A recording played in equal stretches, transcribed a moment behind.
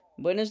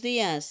Buenos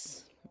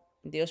días.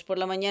 Dios por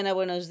la mañana,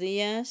 buenos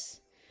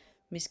días.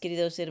 Mis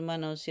queridos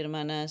hermanos y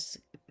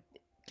hermanas,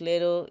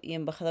 clero y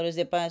embajadores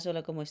de paz,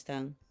 hola, ¿cómo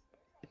están?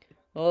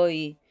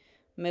 Hoy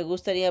me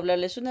gustaría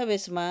hablarles una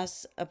vez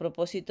más a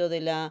propósito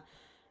de la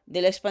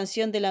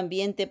expansión del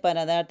ambiente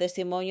para dar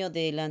testimonio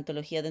de la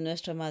Antología de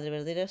Nuestra Madre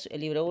Verdadera,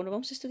 el libro 1.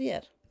 Vamos a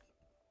estudiar.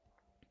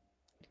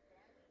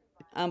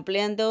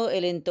 Ampliando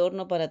el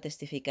entorno para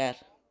testificar.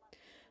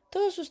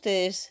 Todos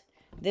ustedes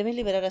deben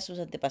liberar a sus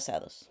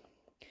antepasados.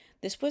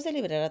 Después de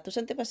liberar a tus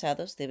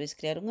antepasados, debes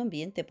crear un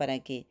ambiente para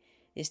que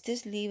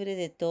estés libre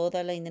de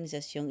toda la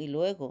indemnización y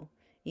luego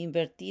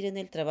invertir en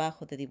el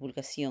trabajo de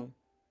divulgación.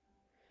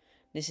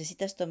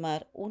 Necesitas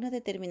tomar una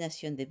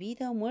determinación de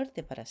vida o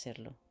muerte para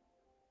hacerlo.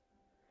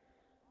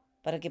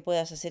 Para que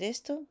puedas hacer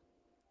esto,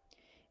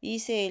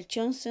 hice el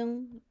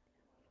Jeongseong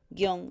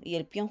y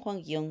el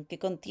Pyonghwan que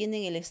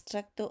contienen el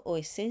extracto o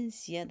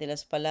esencia de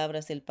las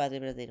palabras del Padre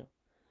Verdadero.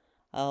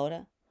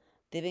 Ahora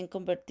deben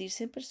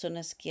convertirse en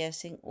personas que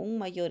hacen un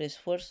mayor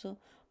esfuerzo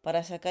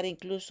para sacar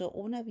incluso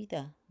una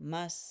vida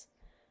más,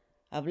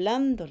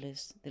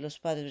 hablándoles de los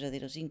padres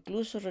verdaderos,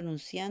 incluso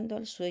renunciando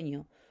al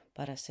sueño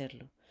para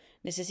hacerlo.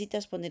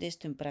 Necesitas poner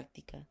esto en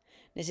práctica.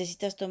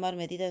 Necesitas tomar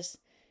medidas.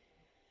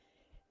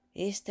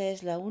 Esta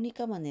es la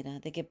única manera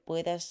de que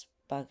puedas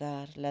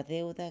pagar la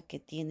deuda que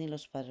tienen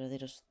los padres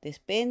verdaderos.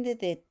 Depende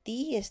de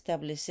ti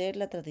establecer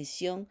la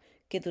tradición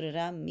que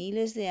durará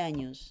miles de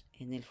años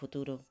en el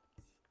futuro.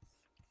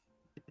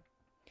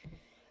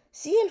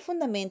 Si el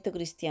fundamento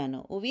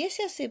cristiano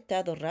hubiese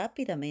aceptado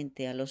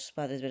rápidamente a los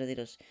padres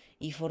verdaderos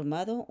y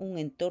formado un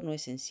entorno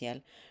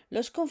esencial,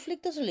 los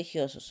conflictos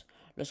religiosos,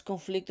 los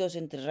conflictos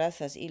entre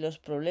razas y los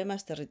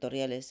problemas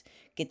territoriales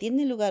que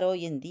tienen lugar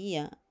hoy en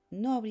día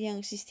no habrían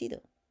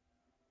existido.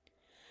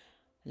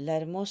 La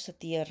hermosa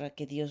tierra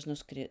que Dios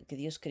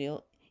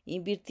creó,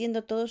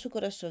 invirtiendo todo su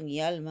corazón y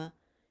alma,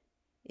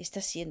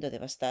 está siendo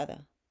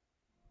devastada.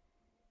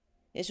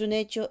 Es un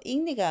hecho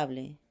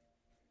innegable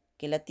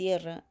que la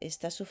tierra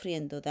está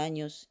sufriendo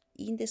daños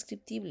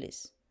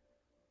indescriptibles,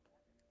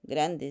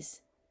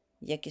 grandes,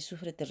 ya que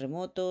sufre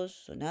terremotos,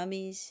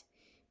 tsunamis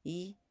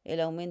y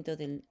el aumento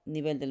del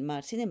nivel del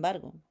mar. Sin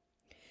embargo,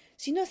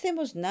 si no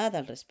hacemos nada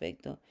al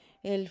respecto,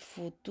 el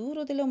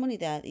futuro de la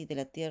humanidad y de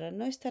la tierra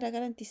no estará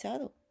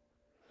garantizado.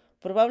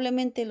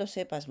 Probablemente lo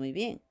sepas muy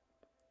bien.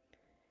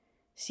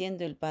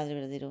 Siendo el Padre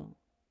verdadero,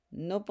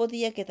 no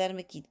podía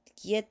quedarme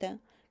quieta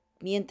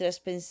mientras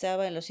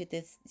pensaba en los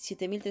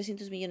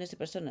 7.300 millones de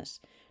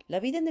personas, la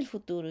vida en el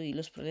futuro y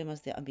los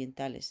problemas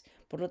ambientales.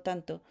 Por lo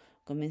tanto,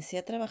 comencé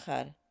a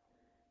trabajar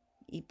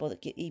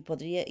que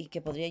podría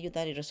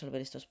ayudar y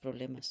resolver estos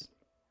problemas.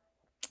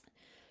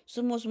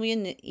 Somos muy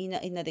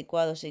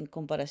inadecuados en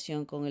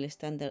comparación con el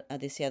estándar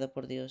deseado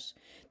por Dios.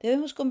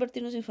 Debemos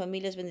convertirnos en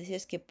familias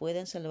bendecidas que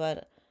puedan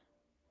salvar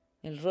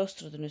el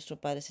rostro de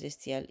nuestro Padre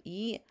Celestial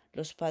y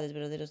los padres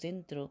verdaderos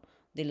dentro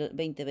del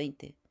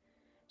 2020.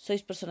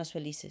 Sois personas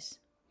felices.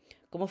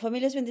 Como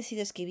familias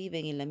bendecidas que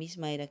viven en la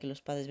misma era que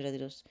los padres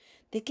verdaderos,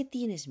 ¿de qué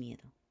tienes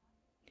miedo?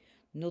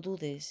 No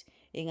dudes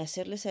en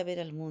hacerle saber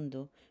al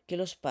mundo que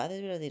los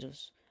padres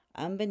verdaderos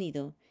han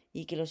venido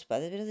y que los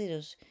padres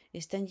verdaderos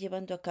están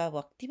llevando a cabo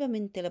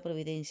activamente la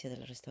providencia de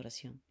la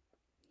restauración.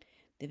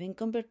 Deben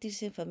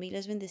convertirse en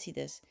familias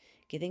bendecidas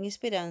que den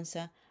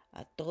esperanza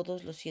a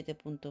todos los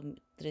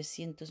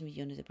 7.300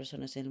 millones de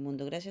personas en el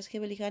mundo. Gracias,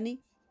 Hebel y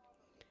Hani.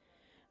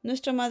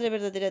 Nuestra Madre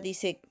Verdadera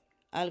dice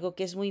algo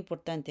que es muy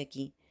importante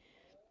aquí.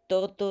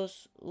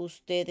 Todos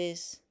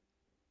ustedes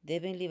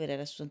deben liberar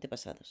a sus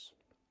antepasados.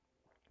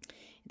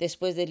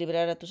 Después de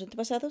liberar a tus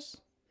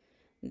antepasados,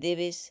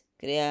 debes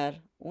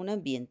crear un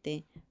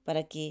ambiente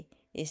para que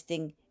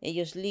estén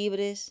ellos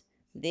libres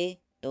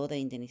de toda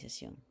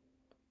indemnización.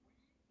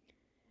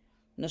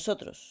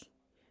 Nosotros,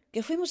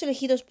 que fuimos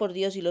elegidos por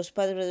Dios y los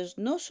padres verdaderos,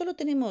 no solo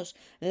tenemos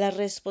la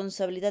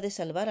responsabilidad de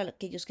salvar a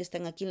aquellos que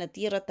están aquí en la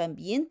tierra,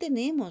 también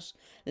tenemos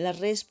la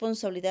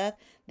responsabilidad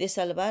de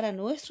salvar a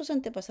nuestros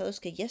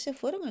antepasados que ya se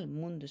fueron al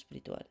mundo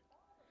espiritual.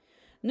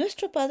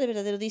 Nuestro Padre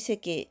verdadero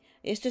dice que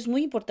esto es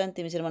muy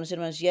importante, mis hermanos y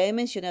hermanas. Ya he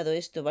mencionado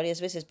esto varias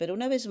veces, pero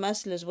una vez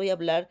más les voy a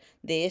hablar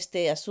de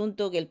este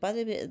asunto que el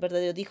Padre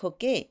verdadero dijo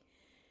que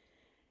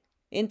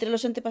entre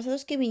los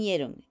antepasados que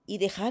vinieron y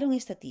dejaron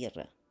esta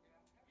tierra,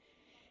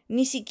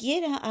 ni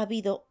siquiera ha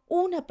habido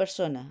una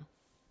persona,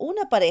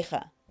 una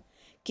pareja,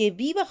 que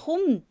viva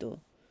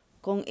junto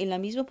en la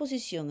misma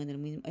posición en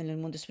el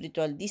mundo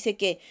espiritual. Dice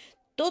que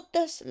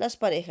todas las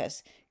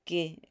parejas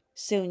que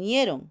se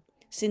unieron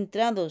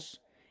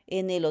centrados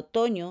en el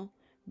otoño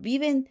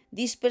viven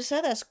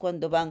dispersadas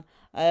cuando van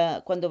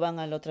a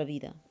la otra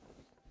vida.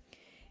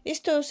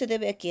 Esto se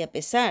debe a que, a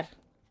pesar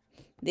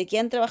de que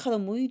han trabajado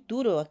muy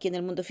duro aquí en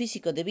el mundo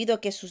físico, debido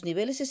a que sus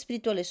niveles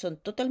espirituales son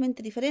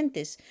totalmente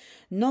diferentes,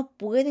 no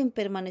pueden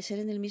permanecer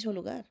en el mismo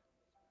lugar.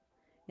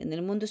 En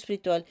el mundo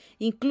espiritual,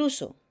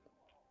 incluso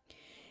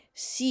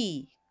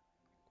si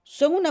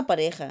son una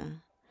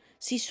pareja,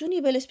 si su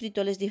nivel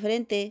espiritual es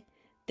diferente,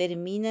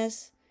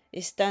 terminas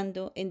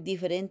estando en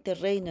diferente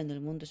reino en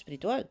el mundo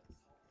espiritual.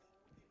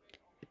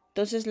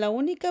 Entonces, la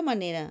única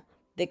manera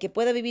de que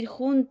pueda vivir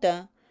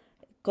junta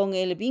con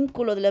el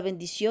vínculo de la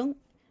bendición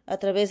a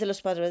través de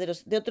los padres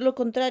verdaderos. De otro lo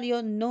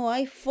contrario, no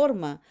hay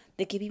forma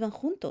de que vivan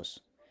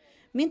juntos.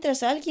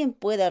 Mientras alguien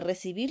pueda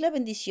recibir la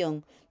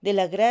bendición de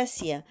la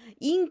gracia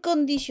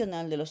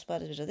incondicional de los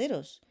padres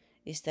verdaderos,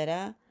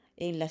 estará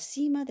en la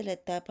cima de la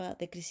etapa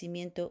de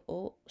crecimiento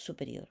o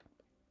superior.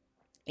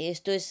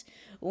 Esto es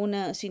un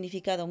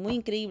significado muy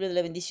increíble de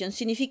la bendición.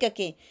 Significa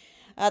que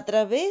a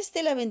través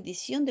de la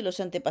bendición de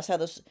los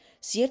antepasados,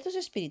 ciertos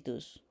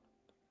espíritus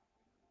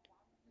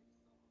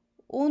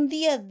un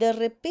día de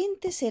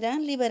repente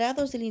serán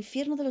liberados del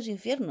infierno de los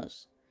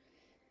infiernos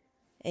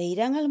e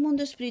irán al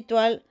mundo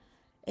espiritual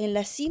en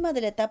la cima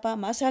de la etapa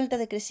más alta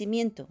de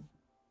crecimiento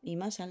y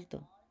más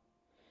alto.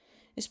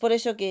 Es por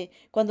eso que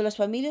cuando las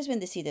familias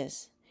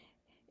bendecidas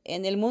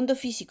en el mundo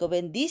físico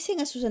bendicen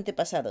a sus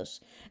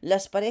antepasados,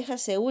 las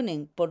parejas se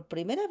unen por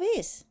primera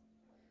vez.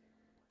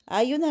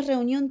 Hay una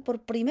reunión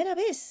por primera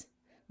vez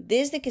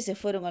desde que se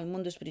fueron al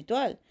mundo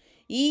espiritual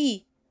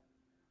y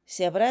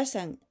se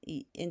abrazan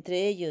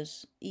entre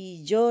ellos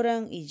y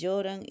lloran y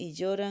lloran y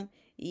lloran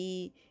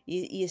y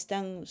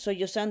están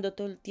sollozando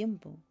todo el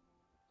tiempo.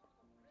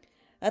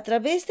 A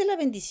través de la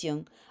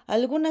bendición,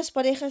 algunas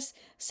parejas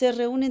se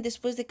reúnen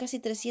después de casi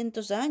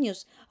 300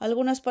 años,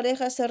 algunas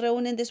parejas se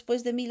reúnen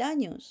después de 1000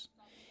 años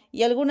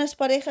y algunas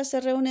parejas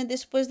se reúnen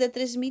después de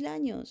 3000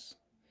 años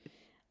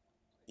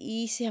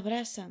y se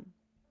abrazan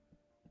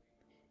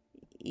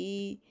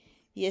y,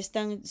 y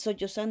están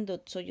sollozando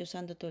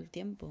todo el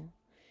tiempo.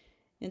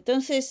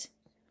 Entonces,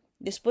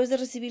 después de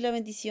recibir la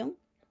bendición,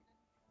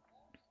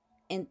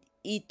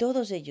 y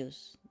todos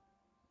ellos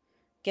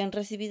que han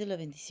recibido la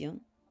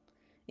bendición,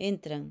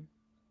 entran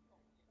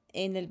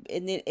en el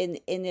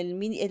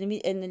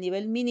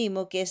nivel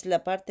mínimo, que es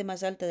la parte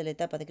más alta de la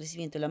etapa de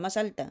crecimiento, la más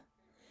alta.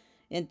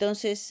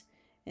 Entonces,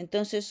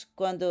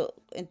 cuando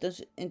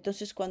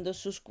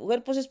sus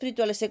cuerpos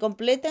espirituales se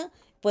completan,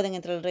 pueden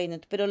entrar al reino.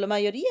 Pero la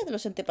mayoría de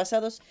los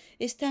antepasados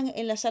están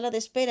en la sala de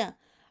espera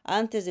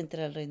antes de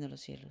entrar al reino de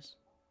los cielos.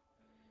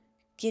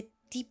 ¿Qué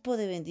tipo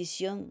de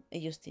bendición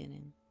ellos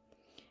tienen?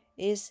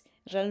 Es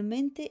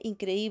realmente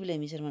increíble,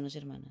 mis hermanos y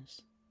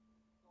hermanas.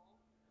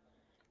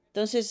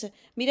 Entonces,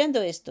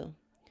 mirando esto,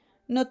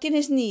 no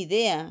tienes ni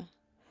idea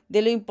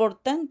de lo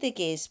importante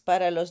que es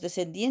para los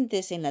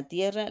descendientes en la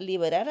tierra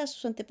liberar a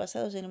sus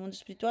antepasados en el mundo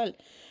espiritual.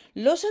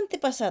 Los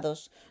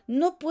antepasados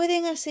no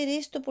pueden hacer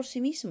esto por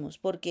sí mismos,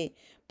 porque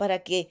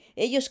para que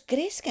ellos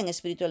crezcan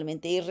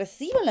espiritualmente y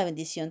reciban la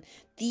bendición,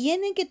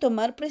 tienen que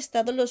tomar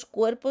prestado los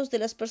cuerpos de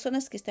las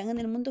personas que están en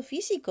el mundo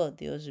físico.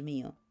 Dios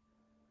mío.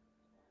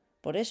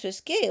 Por eso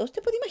es que,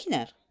 usted puede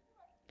imaginar,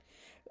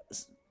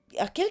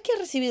 aquel que ha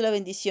recibido la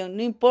bendición,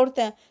 no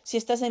importa si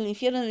estás en el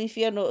infierno,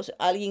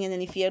 alguien en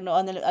el infierno,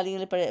 alguien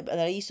en el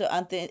paraíso,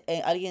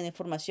 alguien en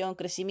formación,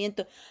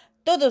 crecimiento,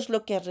 todos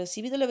los que han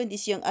recibido la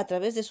bendición a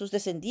través de sus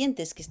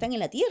descendientes que están en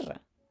la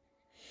tierra,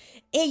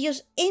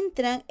 ellos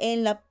entran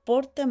en la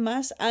puerta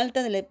más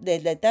alta de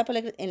la etapa,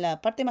 en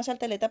la parte más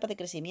alta de la etapa de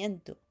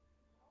crecimiento,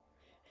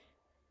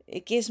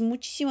 que es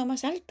muchísimo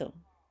más alto.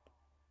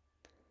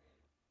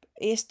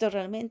 Esto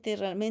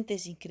realmente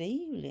es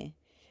increíble.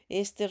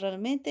 Esto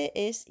realmente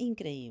es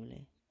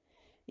increíble.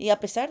 Y a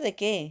pesar de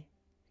que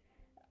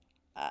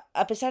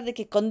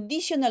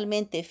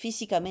condicionalmente,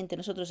 físicamente,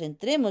 nosotros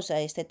entremos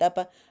a esta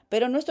etapa,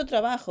 pero nuestro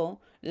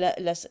trabajo, la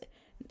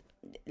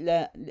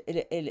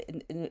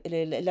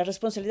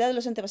responsabilidad de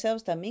los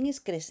antepasados también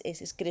es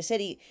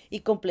crecer y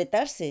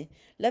completarse.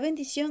 La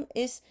bendición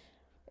es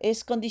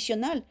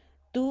condicional.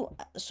 Tú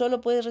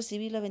solo puedes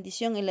recibir la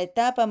bendición en la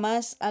etapa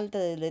más alta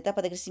de la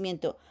etapa de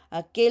crecimiento.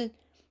 Aquel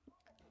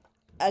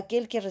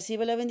que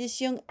recibe la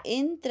bendición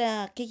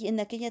entra en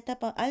aquella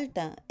etapa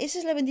alta. Esa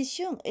es la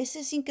bendición. Esa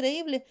es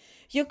increíble.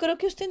 Yo creo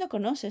que usted no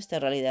conoce esta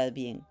realidad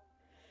bien.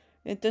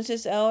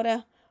 Entonces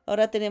ahora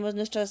tenemos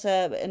nuestras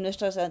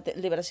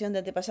liberación de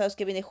antepasados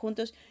que viene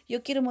juntos.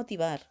 Yo quiero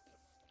motivar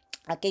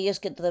a aquellos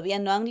que todavía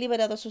no han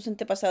liberado a sus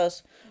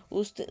antepasados.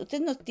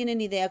 Usted no tiene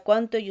ni idea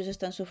cuánto ellos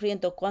están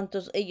sufriendo,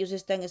 cuántos ellos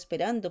están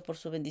esperando por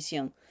su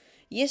bendición.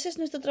 Y ese es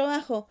nuestro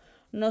trabajo.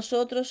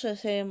 Nosotros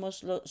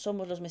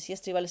somos los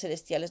Mesías tribales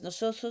celestiales.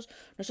 Nosotros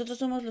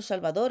somos los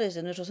salvadores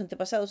de nuestros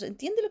antepasados.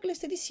 ¿Entiende lo que le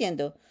estoy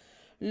diciendo?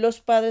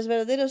 Los padres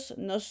verdaderos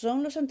no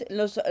son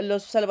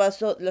los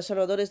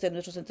salvadores de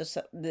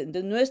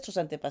nuestros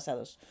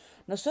antepasados.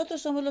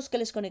 Nosotros somos los que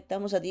les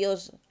conectamos a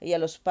Dios y a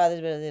los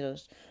padres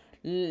verdaderos.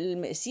 El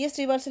Mesías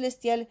tribal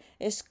celestial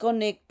es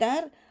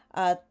conectar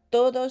a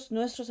todos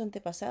nuestros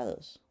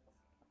antepasados.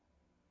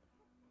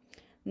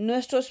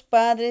 Nuestros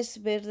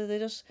padres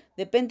verdaderos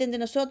dependen de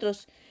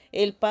nosotros.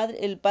 El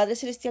Padre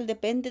Celestial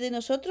depende de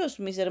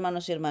nosotros, mis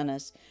hermanos y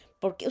hermanas.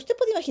 Porque usted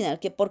puede imaginar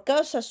que por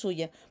causa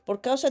suya,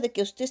 por causa de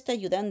que usted está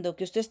ayudando,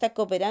 que usted está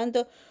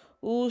cooperando,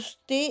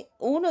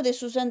 uno de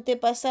sus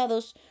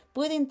antepasados,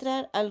 puede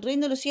entrar al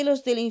reino de los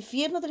cielos del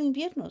infierno de los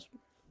infiernos.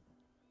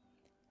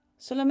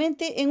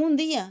 Solamente en un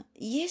día.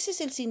 Y ese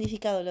es el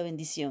significado de la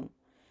bendición.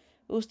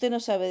 ¿Usted no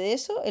sabe de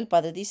eso? El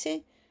Padre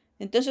dice,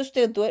 entonces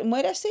usted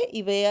muérase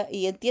y vea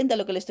y entienda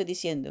lo que le estoy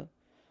diciendo.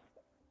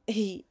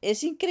 Y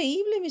es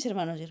increíble, mis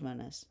hermanos y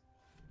hermanas.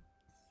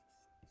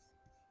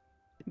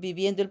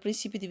 Viviendo el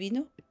Principio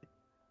Divino,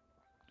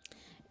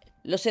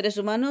 los seres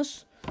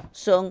humanos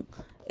son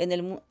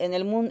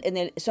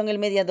son el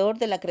mediador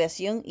de la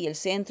creación y el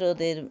centro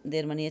de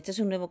armonía. Este es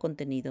un nuevo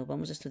contenido.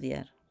 Vamos a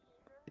estudiar.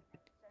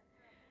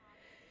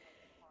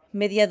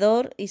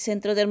 Mediador y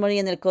centro de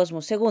armonía en el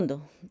cosmos.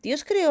 Segundo,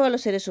 Dios creó a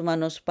los seres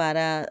humanos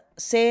para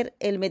ser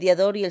el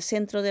mediador y el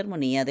centro de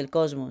armonía del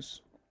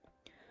cosmos.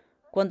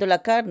 Cuando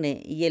la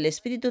carne y el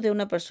espíritu de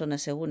una persona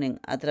se unen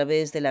a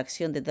través de la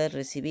acción de dar y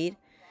recibir,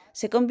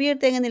 se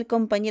convierten en el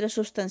compañero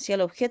sustancial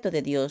objeto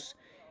de Dios,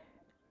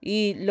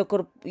 y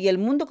el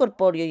mundo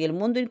corpóreo y el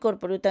mundo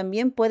incorpóreo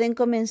también pueden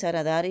comenzar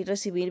a dar y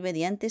recibir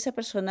mediante esa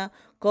persona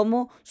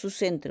como su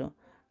centro.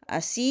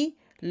 Así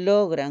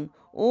logran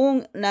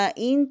una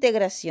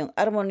integración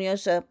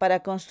armoniosa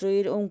para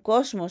construir un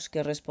cosmos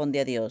que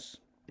responde a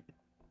Dios.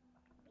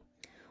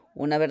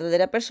 Una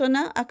verdadera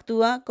persona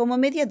actúa como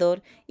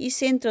mediador y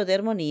centro de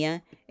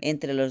armonía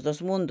entre los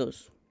dos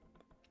mundos.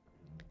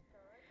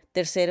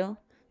 Tercero,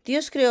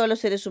 Dios creó a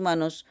los seres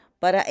humanos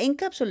para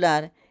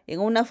encapsular en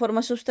una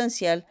forma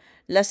sustancial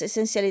las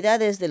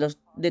esencialidades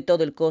de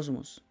todo el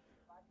cosmos.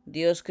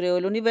 Dios creó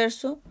el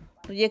universo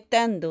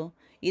proyectando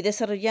y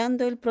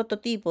desarrollando el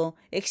prototipo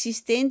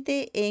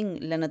existente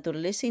en la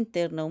naturaleza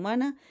interna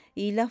humana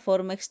y la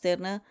forma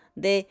externa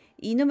de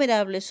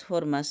innumerables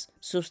formas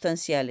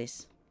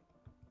sustanciales.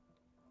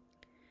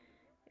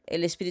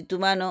 El espíritu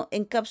humano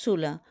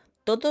encapsula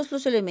todos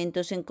los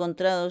elementos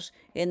encontrados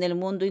en el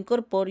mundo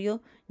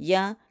incorpóreo,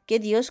 ya que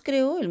Dios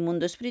creó el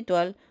mundo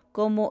espiritual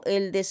como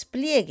el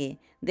despliegue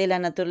de la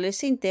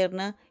naturaleza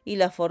interna y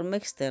la forma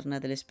externa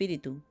del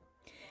espíritu.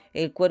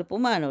 El cuerpo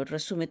humano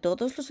resume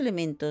todos los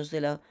elementos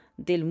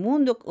del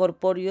mundo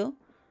corpóreo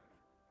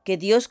que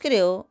Dios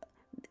creó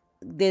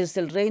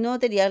desde el reino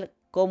material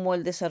como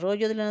el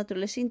desarrollo de la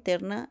naturaleza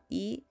interna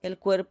y el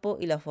cuerpo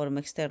y la forma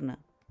externa.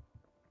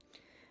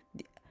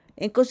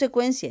 En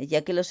consecuencia,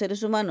 ya que los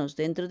seres humanos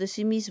dentro de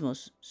sí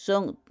mismos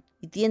son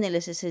y tienen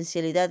las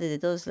esencialidades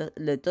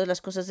de todas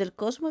las cosas del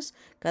cosmos,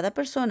 cada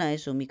persona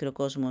es un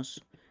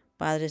microcosmos.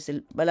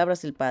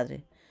 Palabras del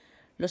Padre.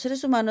 Los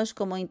seres humanos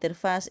como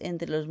interfaz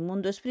entre los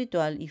mundos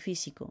espiritual y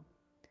físico.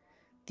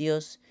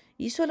 Dios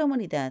hizo a la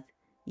humanidad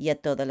y a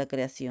toda la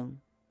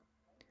creación.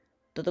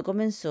 Todo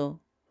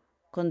comenzó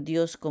con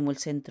Dios como el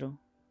centro.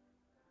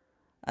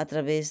 A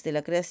través de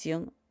la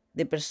creación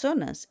de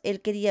personas,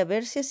 Él quería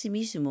verse a sí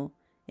mismo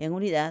en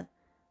unidad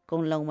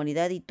con la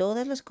humanidad y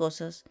todas las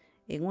cosas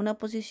en una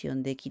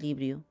posición de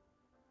equilibrio.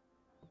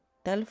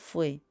 Tal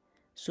fue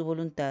su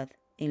voluntad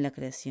en la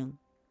creación.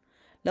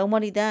 La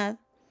humanidad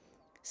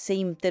se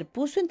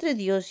interpuso entre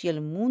Dios y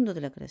el mundo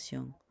de la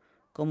creación.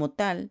 Como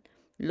tal,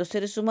 los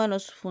seres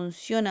humanos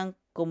funcionan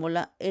como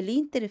el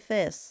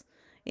interfaz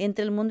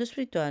entre el mundo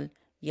espiritual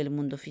y el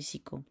mundo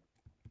físico.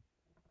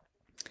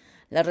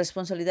 La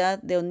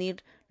responsabilidad de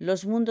unir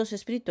los mundos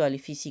espiritual y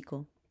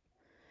físico.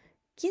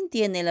 ¿Quién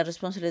tiene la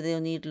responsabilidad de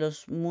unir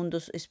los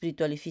mundos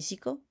espiritual y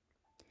físico?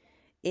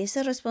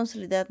 Esa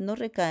responsabilidad no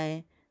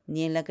recae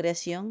ni en la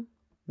creación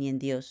ni en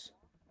Dios.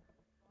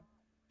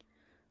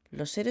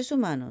 Los seres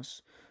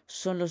humanos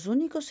son los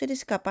únicos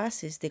seres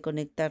capaces de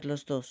conectar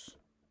los dos.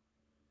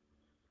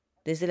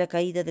 Desde la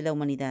caída de la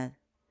humanidad,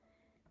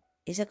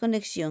 esa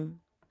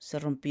conexión se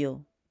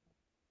rompió.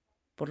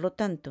 Por lo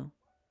tanto,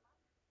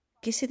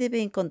 ¿qué se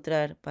debe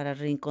encontrar para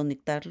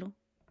reconectarlo?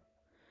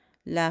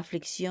 La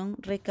aflicción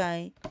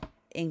recae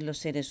en los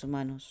seres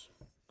humanos.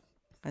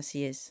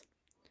 Así es.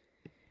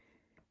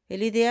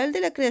 El ideal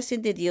de la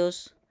creación de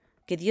Dios,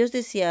 que Dios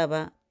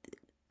deseaba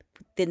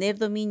tener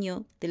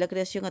dominio de la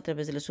creación a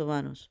través de los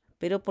humanos,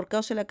 pero por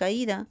causa de la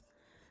caída,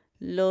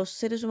 los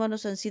seres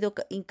humanos han sido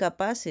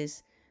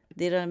incapaces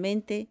de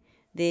realmente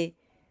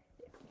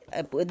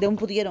no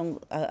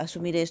pudieron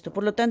asumir esto.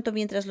 Por lo tanto,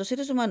 mientras los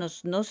seres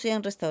humanos no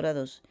sean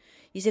restaurados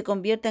y se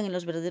conviertan en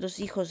los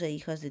verdaderos hijos e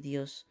hijas de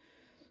Dios,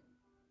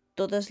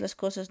 todas las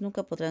cosas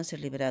nunca podrán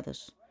ser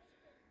liberados.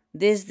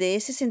 Desde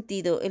ese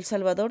sentido, el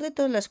Salvador de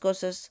todas las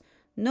cosas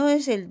no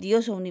es el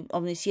Dios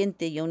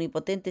omnisciente y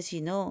omnipotente,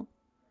 sino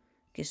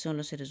que son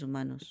los seres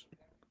humanos.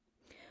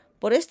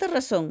 Por esta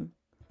razón,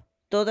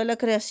 toda la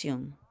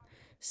creación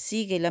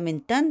sigue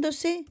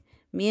lamentándose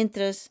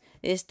mientras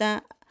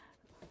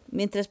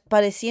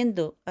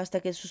pareciendo hasta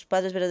que sus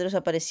padres verdaderos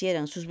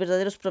aparecieran, sus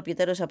verdaderos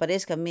propietarios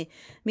aparezcan.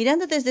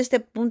 Mirando desde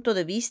este punto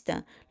de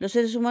vista, los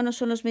seres humanos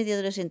son los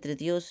mediadores entre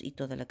Dios y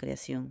toda la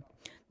creación.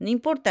 No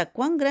importa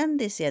cuán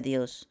grande sea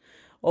Dios,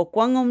 o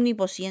cuán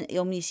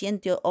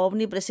omnisciente o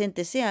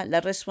omnipresente sea, la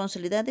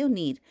responsabilidad de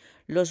unir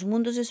los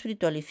mundos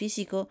espiritual y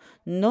físico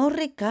no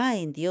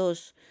recae en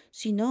Dios,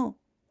 sino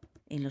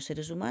en los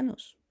seres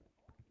humanos.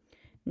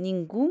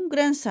 Ningún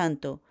gran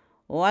santo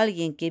o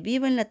alguien que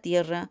viva en la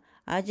tierra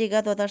ha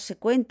llegado a darse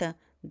cuenta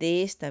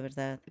de esta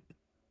verdad.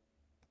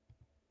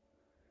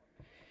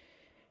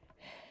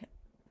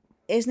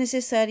 Es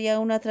necesaria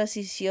una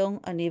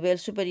transición a nivel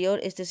superior.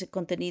 Este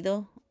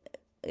contenido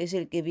es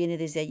el que viene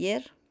desde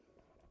ayer.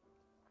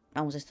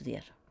 Vamos a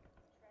estudiar.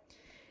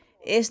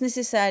 es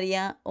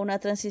necesaria una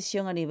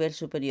transición a nivel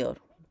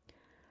superior.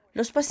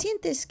 Los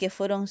pacientes que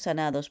fueron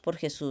sanados por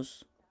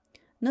Jesús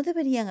no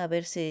deberían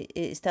haberse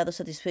estado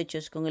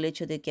satisfechos con el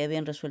hecho de que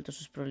habían resuelto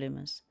sus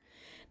problemas.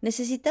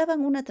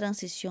 Necesitaban una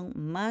transición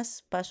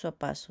más paso a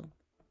paso.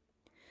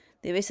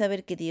 Debes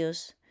saber que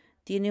Dios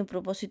tiene un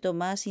propósito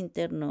más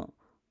interno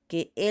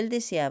que Él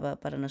deseaba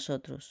para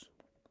nosotros.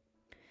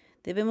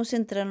 Debemos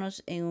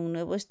centrarnos en un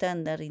nuevo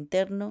estándar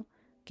interno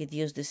que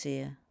Dios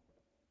desea.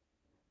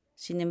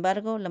 Sin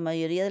embargo, la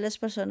mayoría de las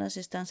personas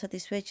están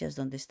satisfechas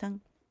donde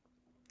están.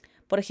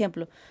 Por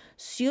ejemplo,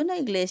 si una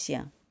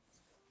iglesia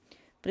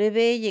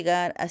prevé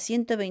llegar a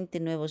 120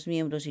 nuevos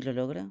miembros y lo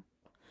logra,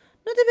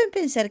 no deben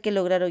pensar que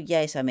lograron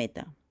ya esa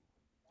meta.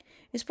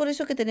 Es por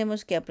eso que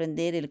tenemos que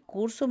aprender el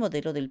curso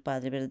modelo del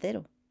Padre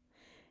Verdadero.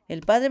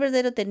 El Padre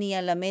Verdadero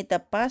tenía la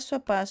meta paso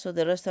a paso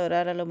de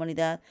restaurar a la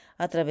humanidad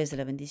a través de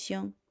la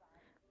bendición,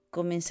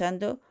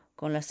 comenzando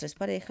con las 3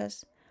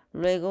 parejas,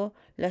 luego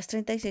las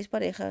 36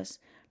 parejas,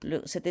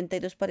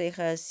 72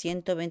 parejas,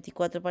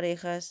 124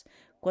 parejas,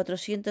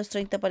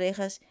 430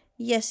 parejas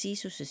y así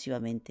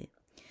sucesivamente.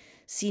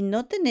 Si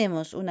no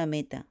tenemos una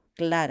meta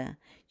clara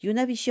y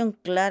una visión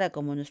clara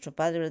como nuestro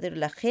Padre Verdadero,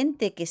 la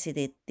gente que se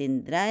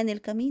detendrá en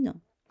el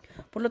camino.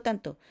 Por lo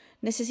tanto,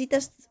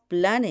 necesitas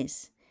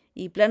planes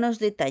y planos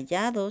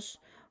detallados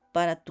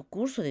para tu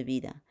curso de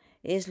vida.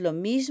 Es lo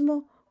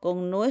mismo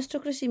con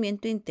nuestro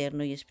crecimiento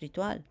interno y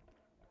espiritual.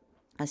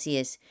 Así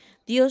es,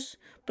 Dios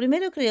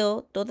primero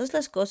creó todas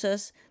las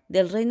cosas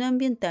del reino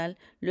ambiental,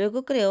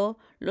 luego creó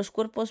los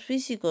cuerpos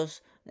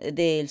físicos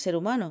del ser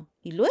humano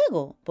y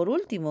luego, por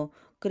último,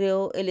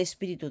 creó el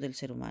espíritu del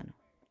ser humano.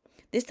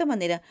 De esta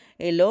manera,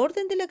 el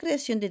orden de la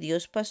creación de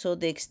Dios pasó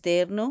de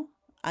externo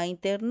a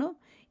interno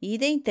y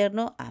de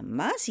interno a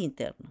más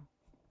interno.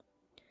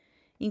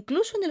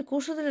 Incluso en el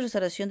curso de la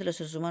restauración de los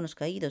seres humanos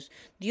caídos,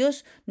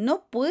 Dios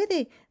no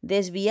puede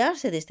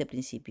desviarse de este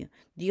principio.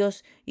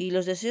 Dios y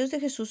los deseos de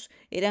Jesús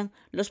eran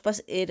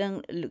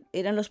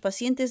los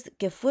pacientes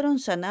que fueron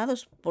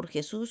sanados por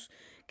Jesús,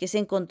 que se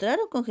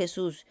encontraron con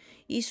Jesús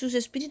y sus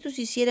espíritus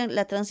hicieran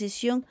la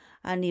transición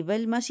a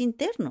nivel más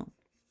interno.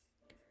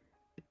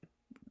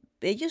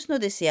 Ellos no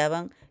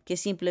deseaban que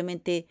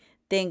simplemente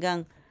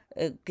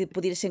que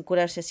pudiesen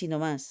curarse así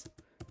nomás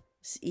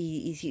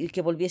y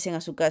que volviesen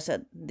a su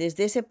casa.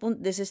 Desde ese punto,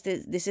 desde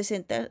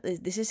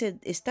ese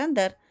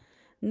estándar,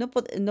 no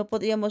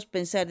podríamos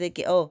pensar de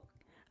que,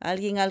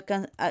 alguien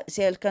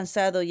se ha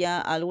alcanzado ya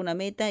alguna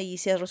meta y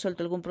se ha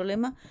resuelto algún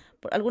problema.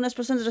 Algunas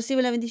personas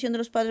reciben la bendición de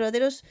los padres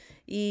verdaderos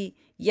y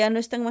ya no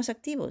están más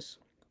activos.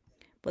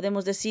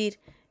 Podemos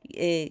decir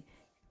que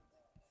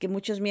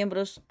muchos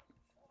miembros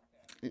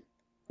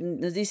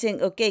nos dicen,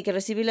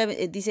 recibir la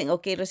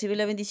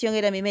bendición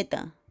era mi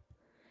meta.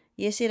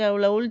 Y ese era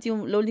lo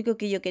único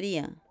que yo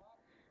quería.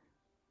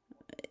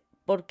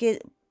 Porque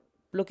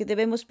lo que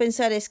debemos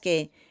pensar es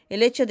que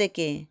el hecho de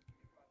que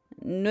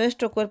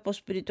nuestro cuerpo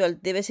espiritual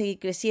debe seguir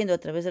creciendo a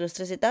través de las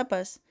 3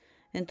 etapas,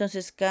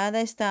 entonces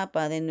cada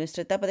etapa de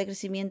nuestra etapa de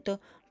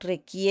crecimiento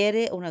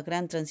requiere una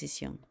gran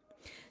transición.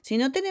 Si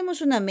no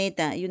tenemos una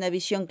meta y una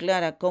visión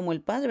clara como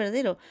el Padre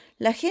verdadero,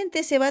 la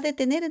gente se va a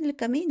detener en el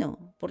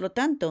camino. Por lo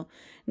tanto,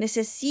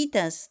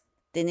 necesitas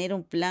tener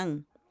un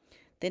plan,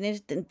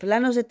 tener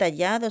planos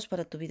detallados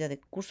para tu vida, de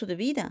curso de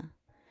vida.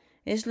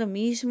 Es lo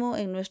mismo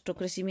en nuestro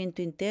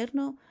crecimiento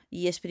interno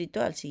y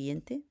espiritual.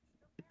 Siguiente.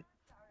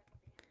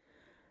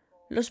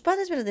 Los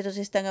padres verdaderos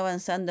están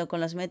avanzando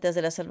con las metas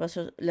de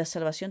la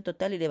salvación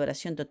total y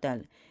liberación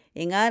total,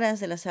 en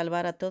aras de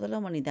salvar a toda la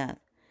humanidad.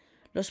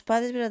 Los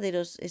padres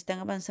verdaderos están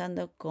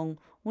avanzando con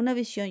una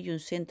visión y un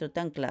centro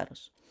tan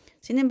claros.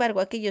 Sin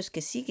embargo, aquellos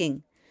que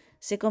siguen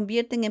se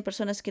convierten en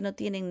personas que no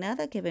tienen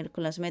nada que ver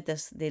con las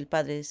metas del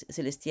Padre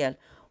Celestial.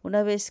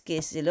 Una vez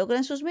que se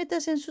logran sus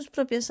metas en sus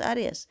propias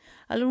áreas,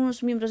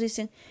 algunos miembros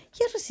dicen,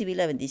 ya recibí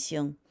la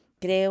bendición,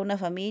 creé una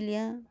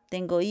familia,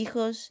 tengo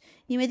hijos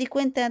y me di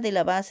cuenta de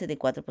la base de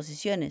 4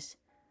 posiciones.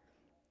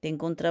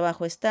 Tengo un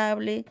trabajo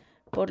estable,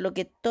 por lo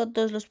que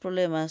todos los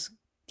problemas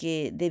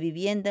de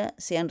vivienda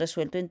se han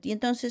resuelto. Y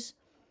entonces,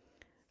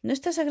 ¿no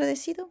estás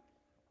agradecido?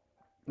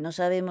 No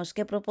sabemos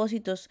qué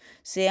propósitos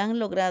se han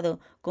logrado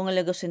con el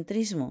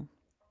egocentrismo.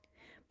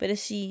 Pero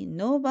si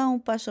no va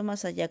un paso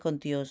más allá con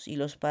Dios y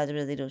los padres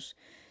verdaderos,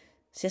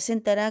 se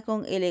asentará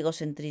con el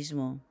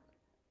egocentrismo.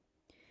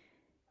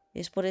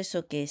 Es por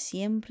eso que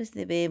siempre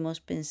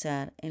debemos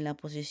pensar en la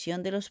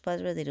posición de los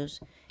padres verdaderos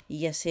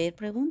y hacer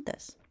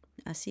preguntas.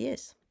 Así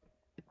es.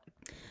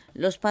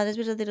 Los padres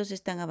verdaderos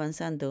están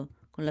avanzando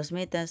con las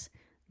metas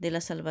de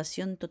la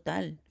salvación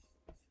total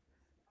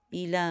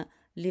y la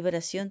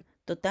liberación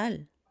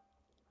total,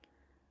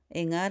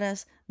 en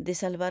aras de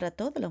salvar a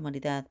toda la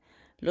humanidad.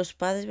 Los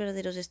padres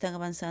verdaderos están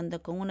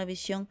avanzando con una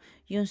visión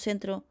y un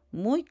centro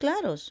muy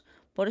claros.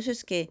 Por eso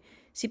es que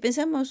si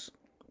pensamos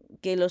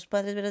que los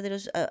padres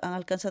verdaderos han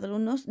alcanzado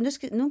algunos, no es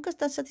que nunca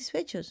están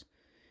satisfechos,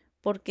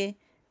 porque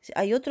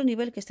hay otro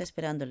nivel que está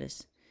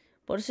esperándoles.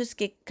 Por eso es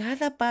que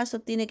cada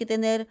paso tiene que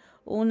tener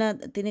una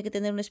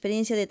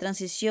experiencia de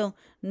transición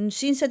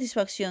sin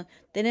satisfacción.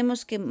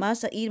 Tenemos que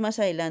ir más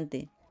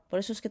adelante Por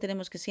eso es que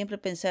tenemos que siempre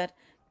pensar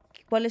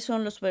cuáles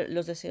son los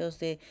deseos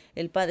de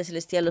el Padre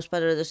Celestial, los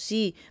Padres verdaderos.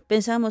 Sí,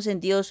 pensamos en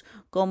Dios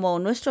como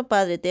nuestro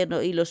Padre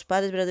eterno y los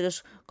Padres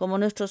verdaderos como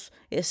nuestros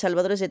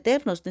salvadores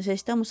eternos.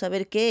 Necesitamos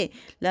saber que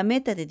la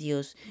meta de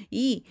Dios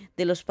y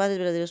de los Padres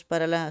verdaderos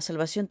para la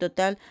salvación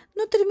total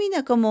no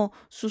termina como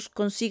sus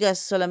consigas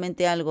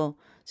solamente algo,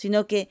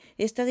 sino que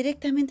está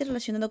directamente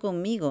relacionado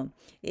conmigo.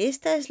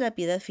 Esta es la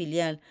piedad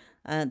filial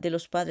de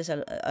los padres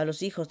a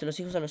los hijos, de los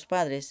hijos a los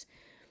padres.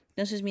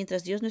 Entonces,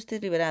 mientras Dios no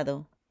esté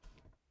liberado,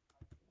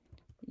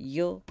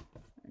 yo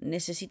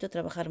necesito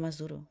trabajar más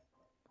duro,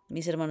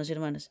 mis hermanos y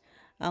hermanas.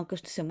 Aunque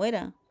usted se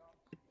muera,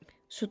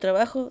 su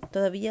trabajo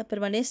todavía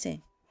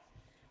permanece,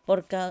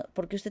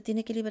 porque usted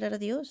tiene que liberar a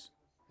Dios.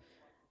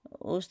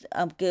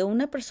 Aunque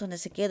una persona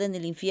se quede en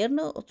el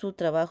infierno, su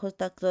trabajo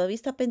todavía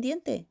está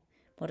pendiente.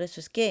 Por eso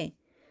es que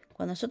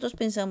cuando nosotros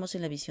pensamos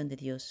en la visión de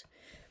Dios,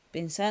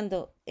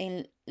 pensando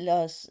en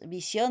la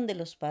visión de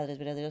los padres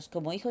verdaderos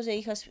como hijos e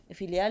hijas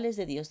filiales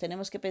de Dios,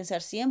 tenemos que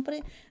pensar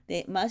siempre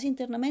de más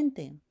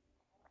internamente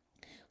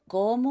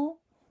cómo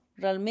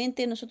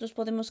realmente nosotros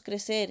podemos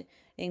crecer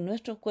en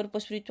nuestro cuerpo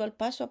espiritual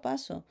paso a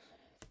paso.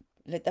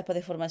 La etapa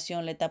de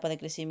formación, la etapa de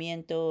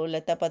crecimiento, la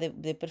etapa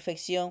de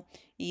perfección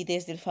y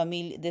desde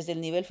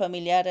el nivel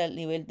familiar al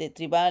nivel de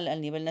tribal,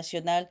 al nivel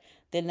nacional,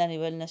 del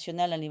nivel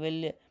nacional al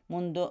nivel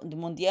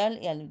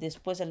mundial y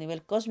después al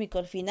nivel cósmico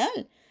al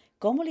final.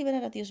 ¿Cómo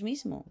liberar a Dios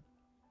mismo?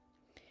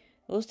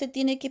 Usted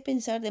tiene que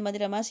pensar de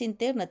manera más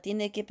interna,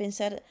 tiene que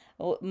pensar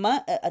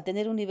a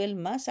tener un nivel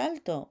más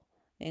alto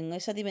en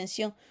esa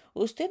dimensión.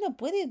 Usted no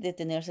puede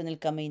detenerse en el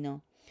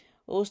camino.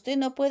 Usted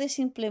no puede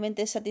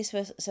simplemente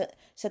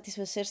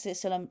satisfacerse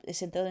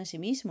centrado en sí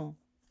mismo.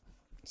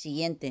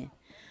 Siguiente.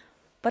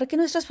 Para que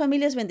nuestras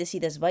familias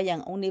bendecidas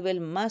vayan a un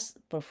nivel más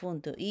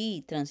profundo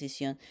y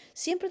transición,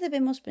 siempre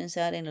debemos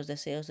pensar en los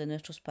deseos de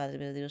nuestros padres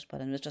verdaderos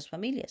para nuestras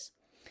familias.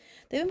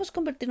 Debemos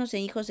convertirnos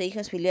en hijos e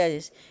hijas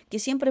filiales que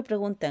siempre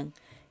preguntan,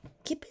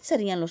 ¿qué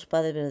pensarían los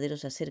padres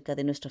verdaderos acerca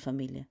de nuestra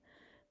familia?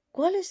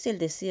 ¿Cuál es el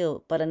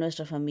deseo para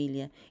nuestra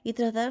familia? Y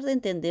tratar de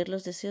entender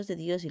los deseos de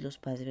Dios y los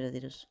padres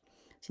verdaderos.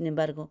 Sin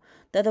embargo,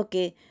 dado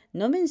que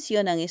no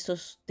mencionan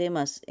estos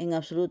temas en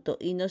absoluto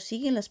y no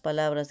siguen las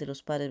palabras de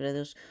los padres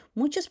verdaderos,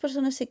 muchas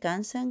personas se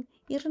cansan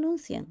y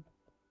renuncian.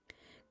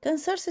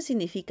 Cansarse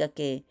significa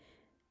que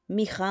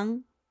mi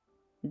Han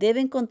debe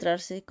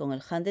encontrarse con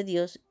el Han de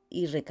Dios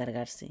y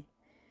recargarse.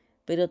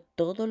 Pero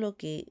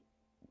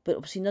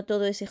pero si no,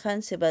 todo ese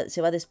Han se va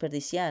a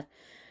desperdiciar.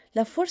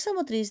 La fuerza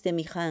motriz de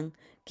mi Han,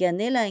 que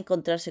anhela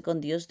encontrarse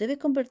con Dios, debe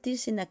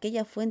convertirse en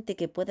aquella fuente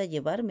que pueda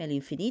llevarme al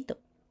infinito.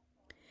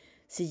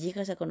 Si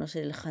llegas a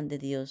conocer el Han de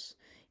Dios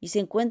y se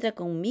encuentra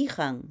con mi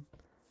Han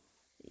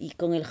y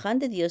con el Han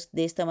de Dios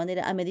de esta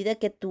manera, a medida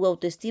que tu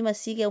autoestima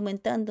sigue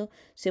aumentando,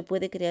 se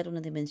puede crear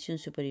una dimensión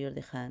superior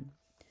de Han.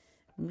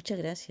 Muchas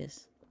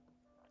gracias.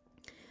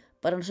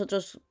 Para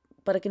nosotros,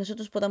 para que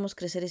nosotros podamos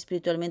crecer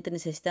espiritualmente,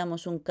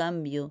 necesitamos un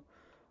cambio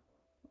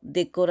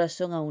de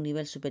corazón a un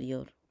nivel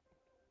superior.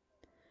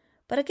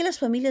 Para que las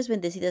familias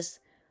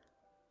bendecidas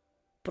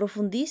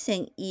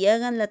profundicen y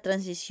hagan la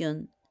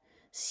transición,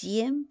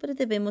 siempre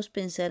debemos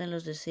pensar en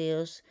los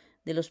deseos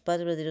de los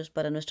padres verdaderos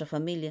para nuestra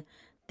familia.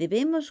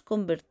 Debemos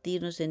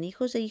convertirnos en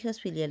hijos e hijas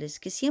filiales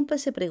que siempre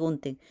se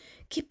pregunten,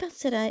 ¿qué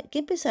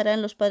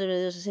pensarán los padres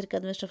verdaderos acerca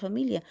de nuestra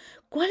familia?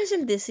 ¿Cuál es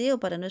el deseo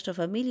para nuestra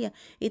familia?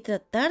 Y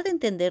tratar de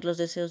entender los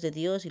deseos de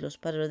Dios y los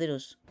padres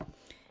verdaderos.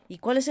 ¿Y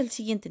cuál es el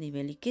siguiente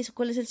nivel?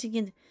 ¿Cuál es el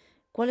siguiente?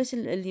 ¿Cuál es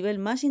el nivel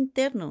más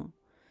interno?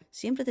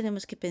 Siempre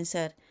tenemos que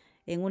pensar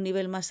en un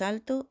nivel más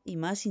alto y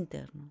más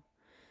interno.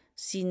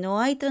 Si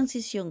no hay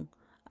transición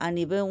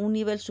un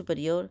nivel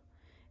superior,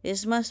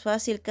 es más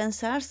fácil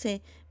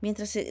cansarse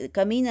mientras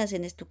caminas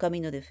en tu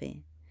camino de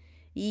fe.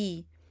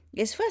 Y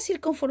es fácil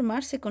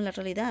conformarse con la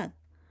realidad.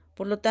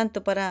 Por lo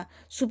tanto, para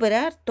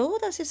superar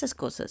todas esas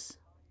cosas,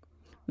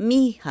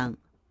 mi Han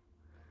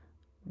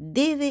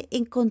debe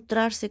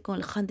encontrarse con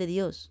el Han de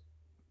Dios.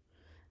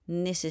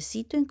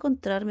 Necesito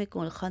encontrarme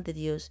con el Han de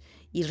Dios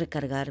y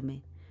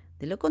recargarme.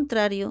 De lo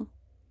contrario,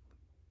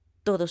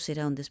 todo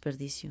será un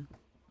desperdicio.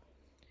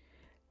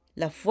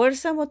 La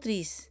fuerza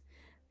motriz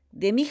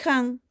de mi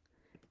Han,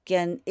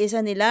 que es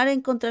anhelar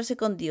encontrarse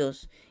con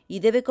Dios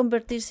y debe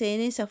convertirse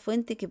en esa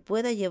fuente que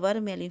pueda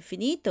llevarme al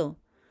infinito.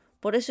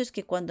 Por eso es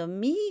que cuando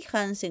mi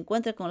Han se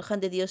encuentra con el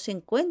Han de Dios,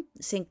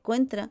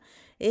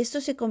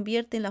 esto se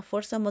convierte en la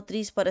fuerza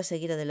motriz para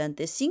seguir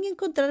adelante. Sin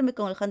encontrarme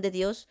con el Han de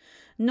Dios,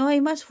 no hay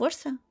más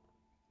fuerza.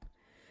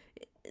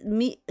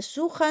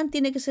 Su Han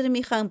tiene que ser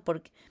mi Han,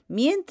 porque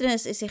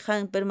mientras ese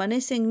Han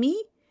permanece en mí,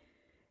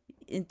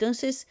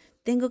 entonces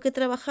tengo que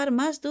trabajar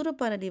más duro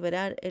para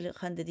liberar el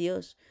Han de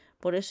Dios.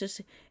 Por eso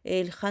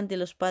el Han de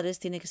los padres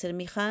tiene que ser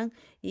mi Han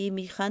y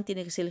mi Han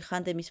tiene que ser el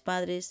Han de mis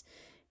padres.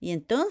 Y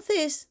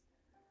entonces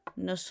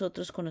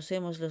nosotros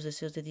conocemos los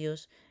deseos de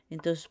Dios.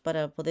 Entonces,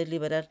 para poder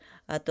liberar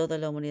a toda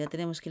la humanidad,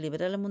 tenemos que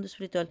liberar al mundo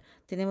espiritual,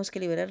 tenemos que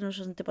liberar a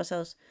nuestros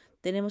antepasados,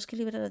 tenemos que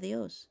liberar a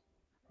Dios,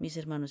 mis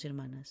hermanos y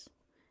hermanas.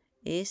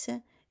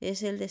 Ese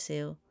es el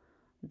deseo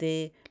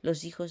de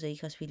los hijos e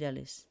hijas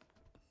filiales.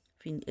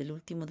 el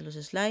último de los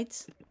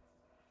slides.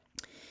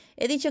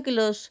 He dicho que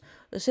los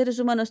seres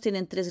humanos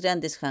tienen tres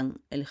grandes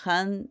Han. El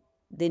Han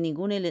de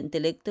ningún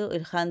intelecto,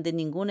 el Han de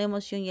ninguna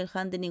emoción y el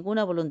Han de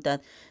ninguna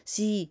voluntad.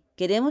 Si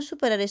queremos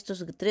superar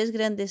estos tres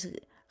grandes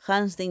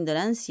Hans de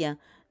ignorancia,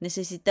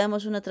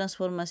 necesitamos una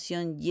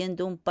transformación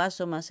yendo un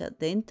paso más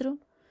adentro.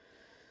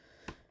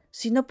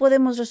 Si no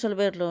podemos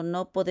resolverlo,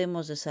 no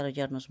podemos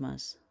desarrollarnos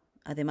más.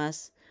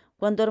 Además,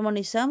 cuando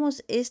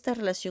armonizamos esta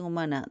relación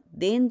humana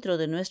dentro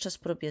de nuestras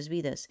propias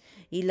vidas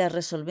y la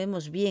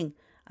resolvemos bien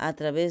a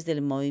través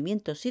del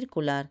movimiento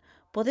circular,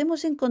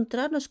 podemos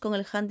encontrarnos con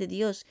el Han de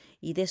Dios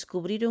y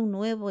descubrir un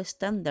nuevo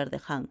estándar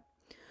de Han.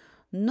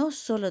 No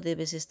solo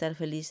debes estar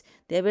feliz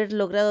de haber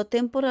logrado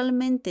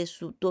temporalmente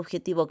tu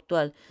objetivo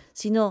actual,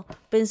 sino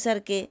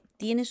pensar que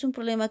tienes un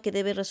problema que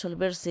debe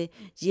resolverse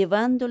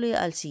llevándole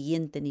al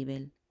siguiente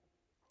nivel.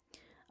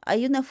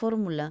 Hay una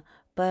fórmula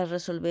para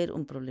resolver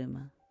un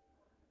problema.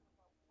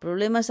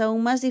 Problemas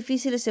aún más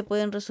difíciles se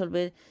pueden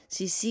resolver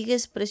si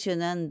sigues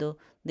presionando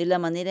de la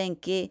manera en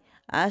que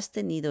has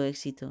tenido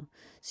éxito.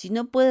 Si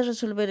no puedes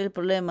resolver el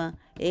problema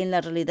en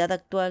la realidad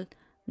actual,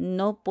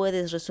 no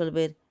puedes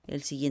resolver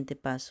el siguiente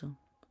paso.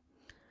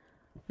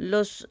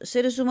 Los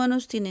seres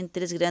humanos tienen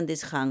tres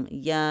grandes Han.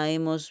 Ya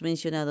hemos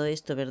mencionado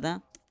esto,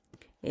 ¿verdad?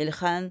 El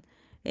Han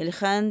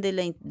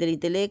del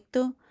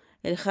intelecto,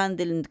 el Han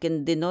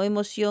de no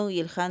emoción y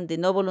el Han de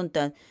no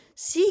voluntad.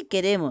 Si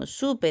queremos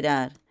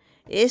superar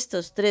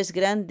estos tres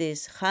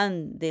grandes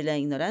Han de la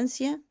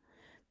ignorancia,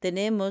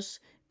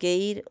 tenemos que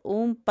ir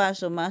un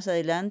paso más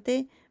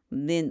adelante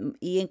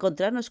y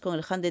encontrarnos con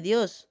el Han de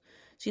Dios.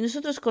 Si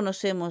nosotros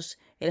conocemos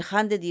el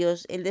Han de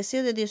Dios, el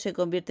deseo de Dios se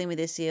convierte en mi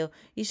deseo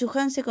y su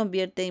Han se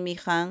convierte en mi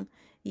Han,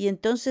 y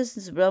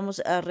entonces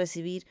vamos a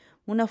recibir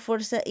una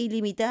fuerza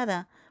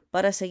ilimitada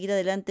para seguir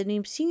adelante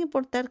sin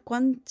importar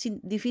cuán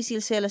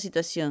difícil sea la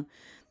situación.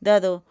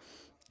 Dado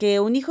que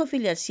un hijo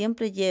filial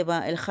siempre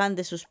lleva el Han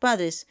de sus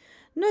padres,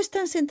 no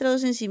están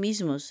centrados en sí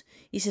mismos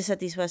y se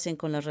satisfacen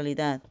con la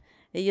realidad.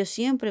 Ellos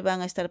siempre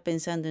van a estar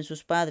pensando en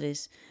sus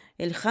padres,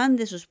 el Han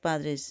de sus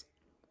padres,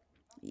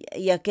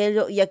 y el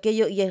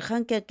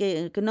Han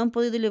que no han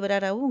podido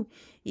liberar aún,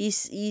 y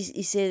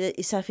se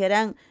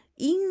desafiarán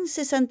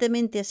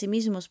incesantemente a sí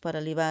mismos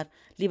para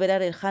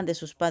liberar el Han de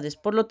sus padres.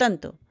 Por lo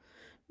tanto,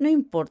 no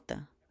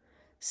importa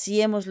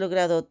si hemos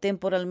logrado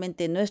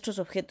temporalmente nuestros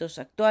objetos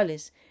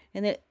actuales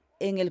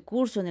en el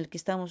curso en el que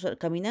estamos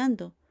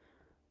caminando.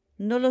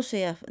 No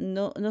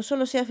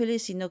solo sea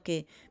feliz, sino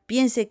que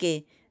piense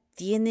que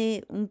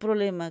tiene un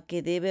problema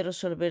que debe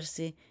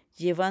resolverse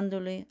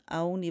llevándole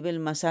a un nivel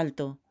más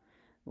alto,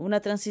 una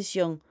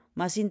transición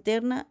más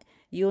interna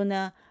y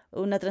una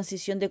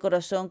transición de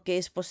corazón que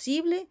es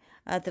posible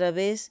a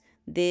través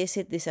de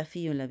ese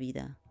desafío en la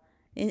vida.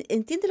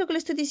 ¿Entiende lo que le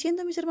estoy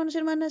diciendo, mis hermanos y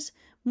hermanas?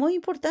 Muy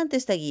importante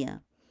esta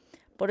guía.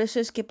 Por eso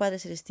es que Padre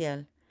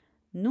Celestial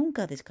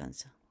nunca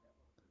descansa.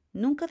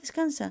 Nunca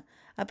descansa,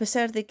 a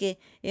pesar de que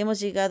hemos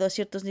llegado a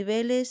ciertos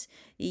niveles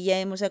y ya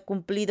hemos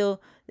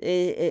cumplido,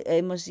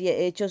 hemos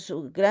hecho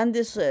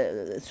grandes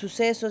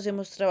sucesos,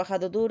 hemos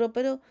trabajado duro,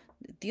 pero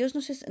Dios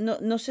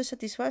no se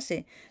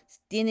satisface.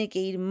 Tiene que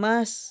ir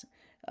más,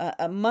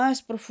 a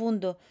más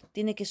profundo,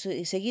 tiene que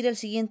seguir al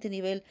siguiente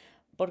nivel,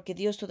 porque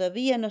Dios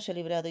todavía no se ha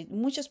librado y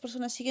muchas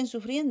personas siguen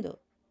sufriendo.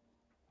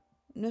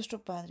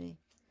 Nuestro Padre,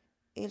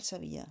 Él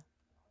sabía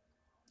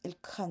el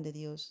Han de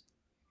Dios,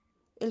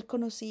 Él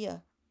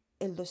conocía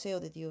el deseo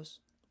de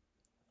Dios.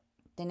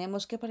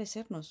 Tenemos que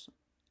parecernos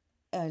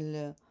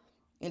al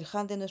el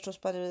Han de nuestros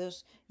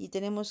padres y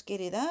tenemos que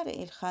heredar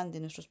el Han de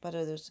nuestros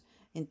padres.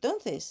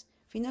 Entonces,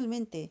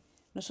 finalmente,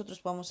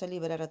 nosotros vamos a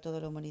liberar a toda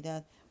la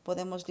humanidad.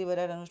 Podemos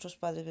liberar a nuestros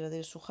padres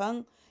verdaderos su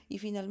Han y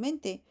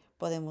finalmente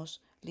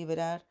podemos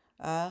liberar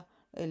a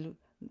el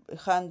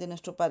Han de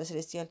nuestro Padre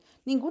Celestial.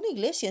 Ninguna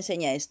iglesia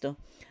enseña esto.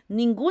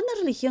 Ninguna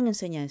religión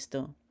enseña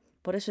esto.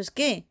 Por eso es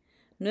que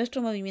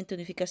nuestro movimiento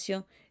de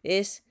unificación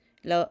es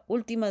la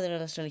última de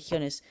las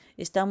religiones.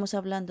 Estamos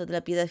hablando de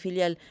la piedad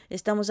filial,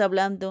 estamos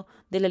hablando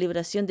de la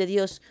liberación de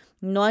Dios.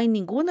 No hay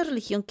ninguna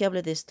religión que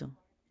hable de esto.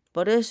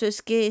 Por eso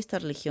es que esta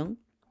religión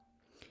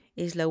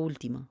es la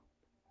última.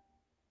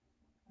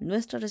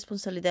 Nuestra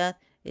responsabilidad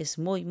es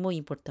muy, muy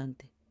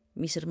importante,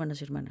 mis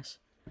hermanos y hermanas.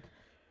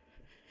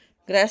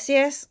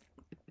 Gracias.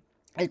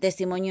 El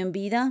testimonio en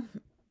vida.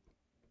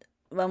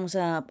 Vamos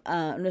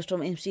nuestro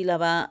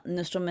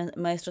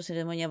maestro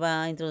ceremonia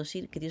va a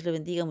introducir. Que Dios le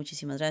bendiga.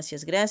 Muchísimas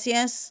gracias.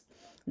 Gracias,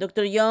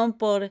 Dr. Young,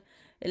 por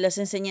las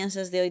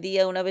enseñanzas de hoy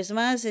día. Una vez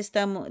más,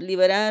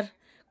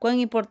 cuán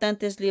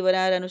importante es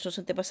liberar a nuestros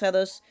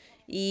antepasados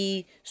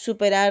y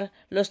superar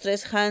los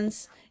tres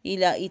Hans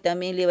y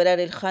también liberar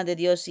el Han de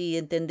Dios y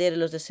entender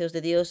los deseos de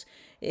Dios.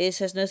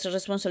 Esa es nuestra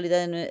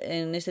responsabilidad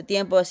en este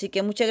tiempo. Así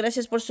que muchas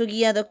gracias por su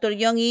guía, Dr.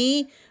 Young,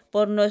 y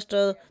por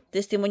nuestro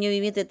testimonio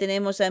viviente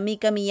tenemos a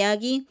Mika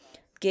Miyagi,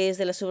 que es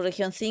de la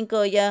subregión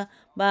 5. Ella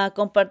va a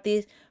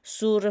compartir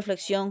su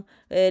reflexión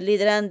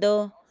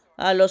liderando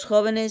a los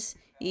jóvenes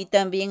y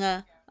también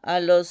a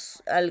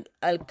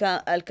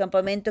al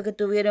campamento que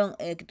tuvieron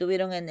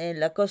en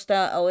la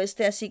costa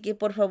oeste. Así que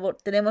por favor,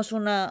 tenemos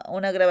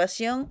una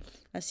grabación,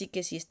 así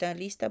que si está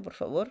lista, por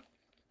favor.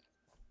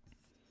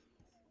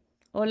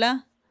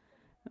 Hola,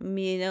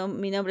 mi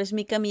nombre es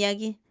Mika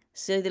Miyagi,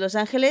 soy de Los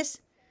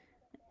Ángeles.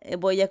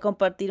 Voy a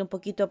compartir un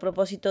poquito a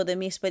propósito de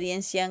mi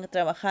experiencia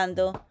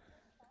trabajando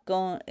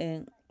con,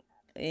 en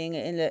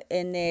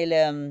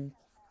el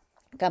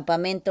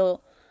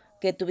campamento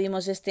que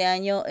tuvimos este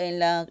año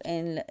en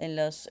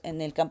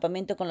el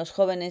campamento con los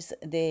jóvenes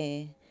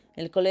de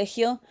el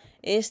colegio.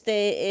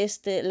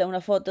 Una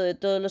foto de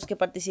todos los que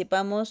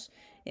participamos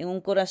en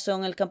un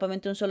corazón, el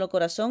campamento Un Solo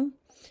Corazón.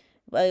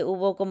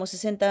 Hubo como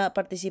 60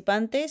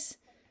 participantes.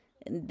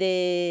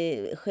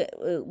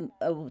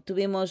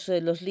 Tuvimos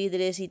los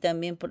líderes y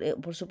también,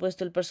 por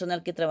supuesto, el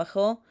personal que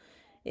trabajó.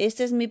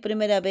 Esta es mi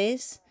primera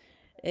vez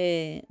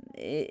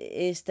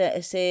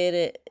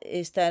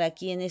estar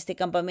aquí en este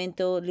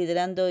campamento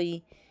liderando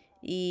y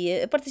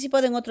he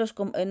participado en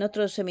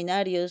otros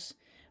seminarios,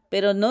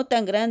 pero no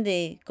tan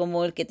grande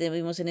como el que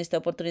tuvimos en esta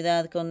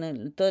oportunidad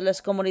con todas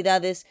las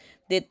comunidades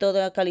de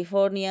toda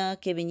California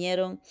que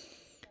vinieron.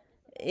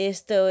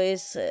 Esto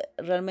es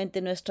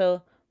realmente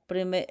nuestro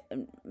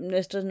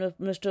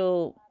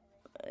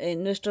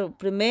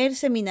primer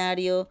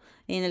seminario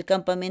en el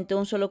campamento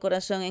Un Solo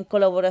Corazón en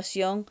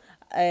colaboración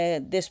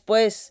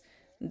después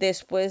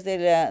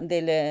del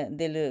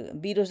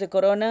virus de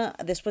corona,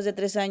 después de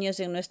 3 años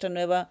en nuestra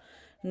nueva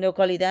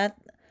localidad.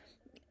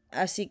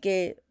 Así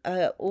que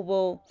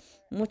hubo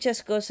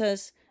muchas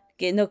cosas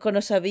que no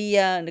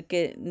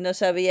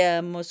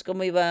sabíamos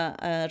cómo iba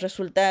a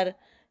resultar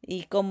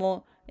y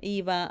cómo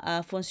iba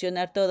a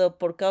funcionar todo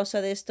por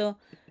causa de esto,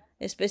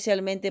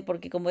 especialmente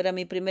porque como era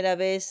mi primera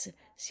vez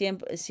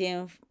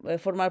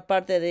formar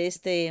parte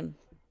de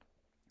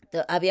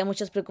había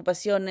muchas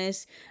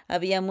preocupaciones,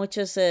 había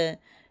muchas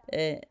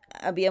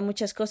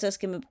cosas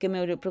que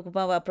me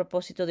preocupaba a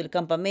propósito del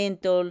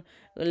campamento,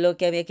 lo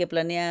que había que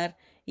planear.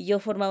 Y yo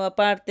formaba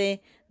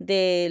parte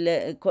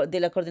de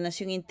la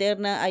coordinación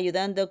interna,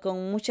 ayudando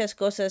con muchas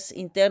cosas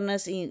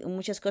internas y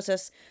muchas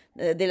cosas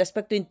del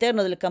aspecto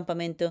interno del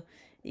campamento.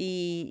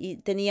 Y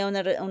tenía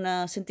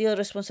un sentido de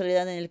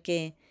responsabilidad en el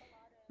que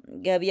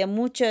había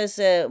muchas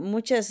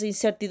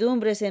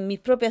incertidumbres en mis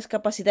propias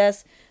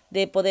capacidades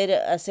de poder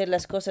hacer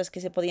las cosas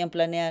que se podían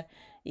planear.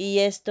 Y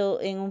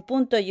esto, en un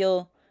punto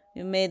yo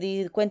me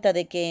di cuenta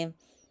de que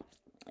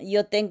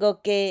yo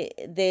tengo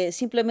que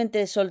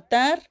simplemente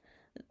soltar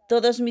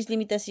todas mis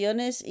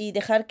limitaciones y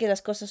dejar que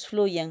las cosas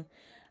fluyan.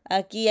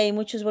 Aquí hay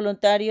muchos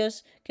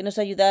voluntarios que nos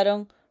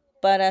ayudaron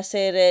para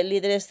ser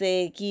líderes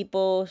de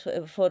equipos,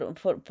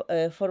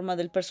 forma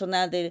del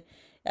personal.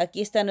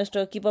 Aquí está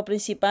nuestro equipo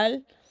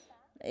principal,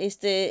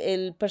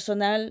 el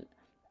personal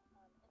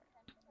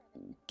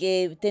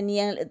que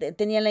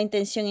tenía la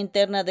intención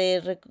interna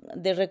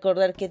de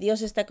recordar que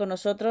Dios está con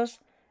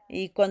nosotros.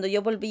 Y cuando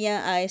yo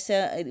volvía a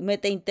esa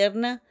meta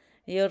interna,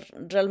 yo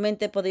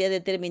realmente podía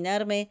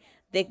determinarme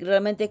de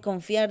realmente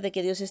confiar de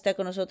que Dios está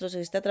con nosotros,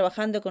 está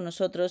trabajando con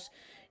nosotros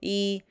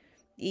y,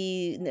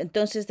 y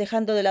entonces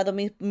dejando de lado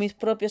mis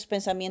propios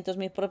pensamientos,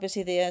 mis propias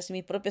ideas,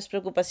 mis propias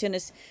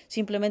preocupaciones,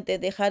 simplemente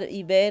dejar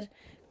y ver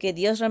que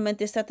Dios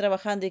realmente está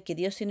trabajando y que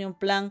Dios tiene un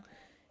plan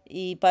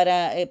y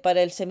para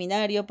el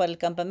seminario, para el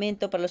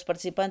campamento, para los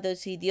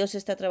participantes, y Dios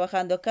está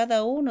trabajando a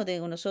cada uno de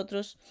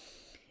nosotros.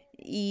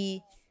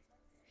 Y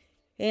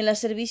en los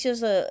servicios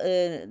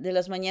de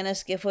las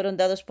mañanas que fueron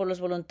dados por los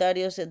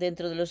voluntarios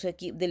dentro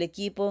de del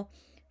equipo,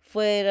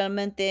 fue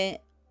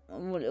realmente,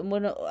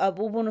 bueno,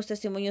 hubo unos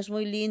testimonios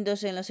muy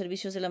lindos en los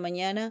servicios de la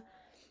mañana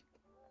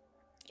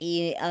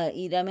y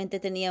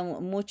realmente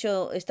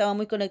estaba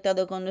muy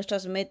conectado con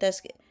nuestras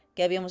metas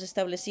que habíamos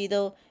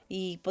establecido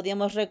y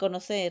podíamos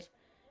reconocer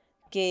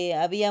que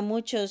había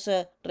muchos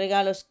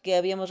regalos que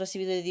habíamos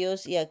recibido de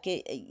Dios y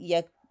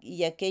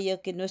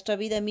aquello que nuestra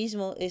vida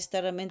mismo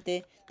está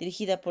realmente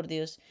dirigida por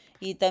Dios.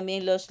 Y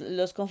también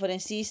los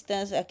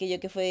conferencistas, aquello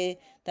que fue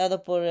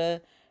dado por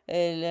el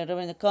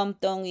reverendo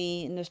Compton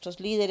y nuestros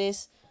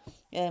líderes,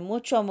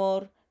 mucho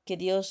amor que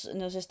Dios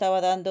nos estaba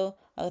dando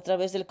a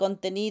través del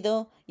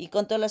contenido y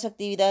con todas las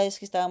actividades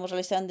que estábamos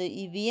realizando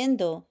y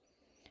viendo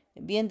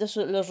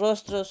los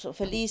rostros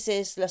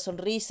felices, las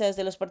sonrisas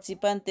de los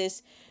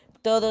participantes,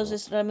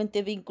 todos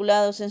realmente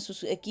vinculados en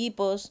sus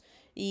equipos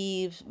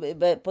y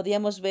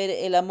podíamos ver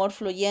el amor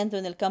fluyendo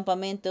en el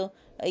campamento.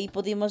 Ahí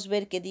pudimos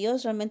ver que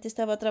Dios realmente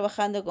estaba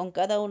trabajando con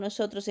cada uno de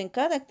nosotros en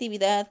cada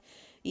actividad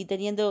y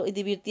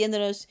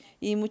divirtiéndonos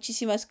y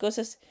muchísimas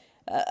cosas.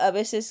 A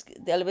veces,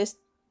 tal vez,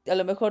 a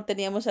lo mejor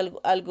teníamos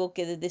algo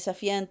que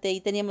desafiante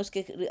y teníamos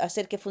que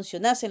hacer que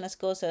funcionasen las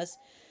cosas.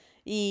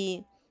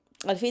 Y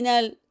al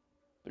final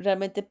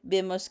realmente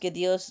vemos que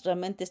Dios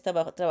realmente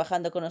estaba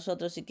trabajando con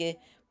nosotros y que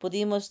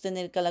pudimos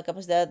tener la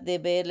capacidad de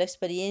ver la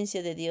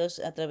experiencia de Dios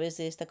a través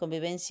de esta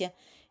convivencia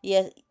y,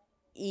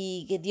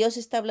 y que Dios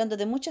está hablando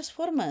de muchas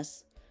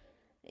formas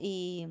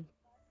y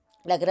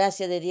la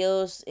gracia de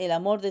Dios, el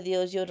amor de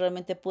Dios, yo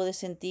realmente pude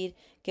sentir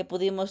que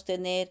pudimos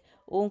tener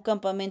un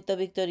campamento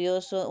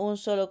victorioso, un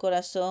solo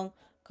corazón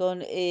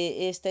con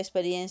esta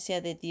experiencia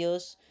de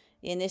Dios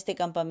en este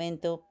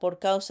campamento por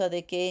causa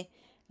de que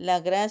la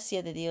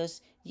gracia de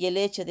Dios y el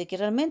hecho de que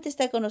realmente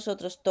está con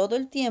nosotros todo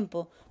el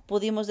tiempo,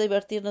 pudimos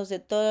divertirnos de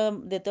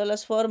todas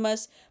las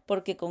formas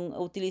porque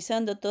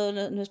utilizando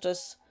todas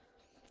nuestras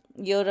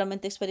yo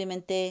realmente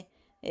experimenté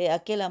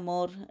aquel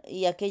amor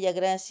y aquella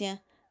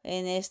gracia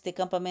en este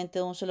campamento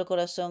de un solo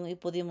corazón y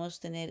pudimos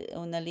tener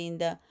una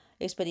linda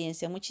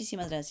experiencia.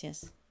 Muchísimas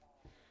gracias.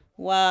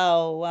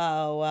 Wow,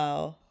 wow,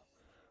 wow.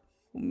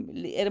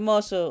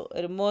 Hermoso,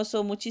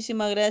 hermoso.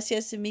 Muchísimas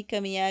gracias, Mika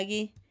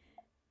Miyagi.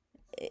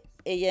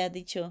 Ella ha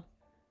dicho,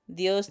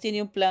 Dios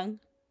tiene un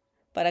plan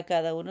para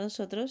cada uno de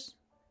nosotros.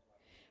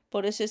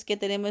 Por eso es que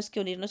tenemos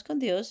que unirnos con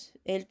Dios.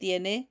 Él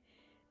tiene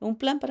un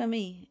plan para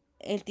mí.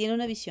 Él tiene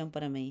una visión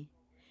para mí.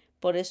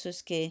 Por eso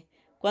es que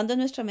cuando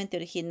nuestra mente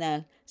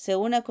original se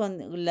una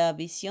con la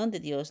visión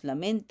de Dios, la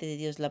mente de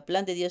Dios, la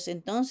plan de Dios,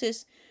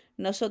 entonces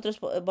nosotros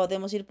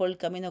podemos ir por el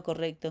camino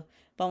correcto.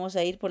 Vamos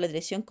a ir por la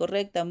dirección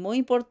correcta. Muy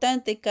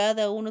importante,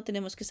 cada uno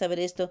tenemos que saber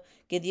esto,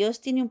 que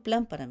Dios tiene un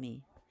plan para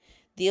mí.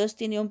 Dios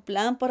tiene un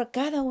plan para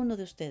cada uno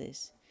de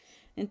ustedes.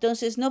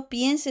 Entonces no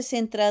piense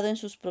centrado en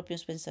sus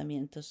propios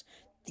pensamientos.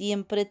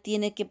 Siempre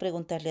tiene que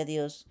preguntarle a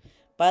Dios,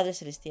 Padre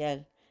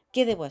Celestial,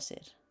 ¿qué debo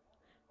hacer?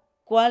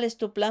 ¿Cuál es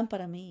tu plan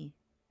para mí?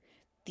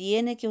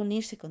 Tiene que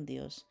unirse con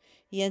Dios.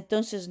 Y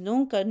entonces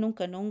nunca,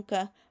 nunca,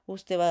 nunca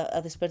usted va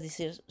a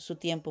desperdiciar su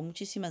tiempo.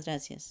 Muchísimas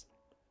gracias.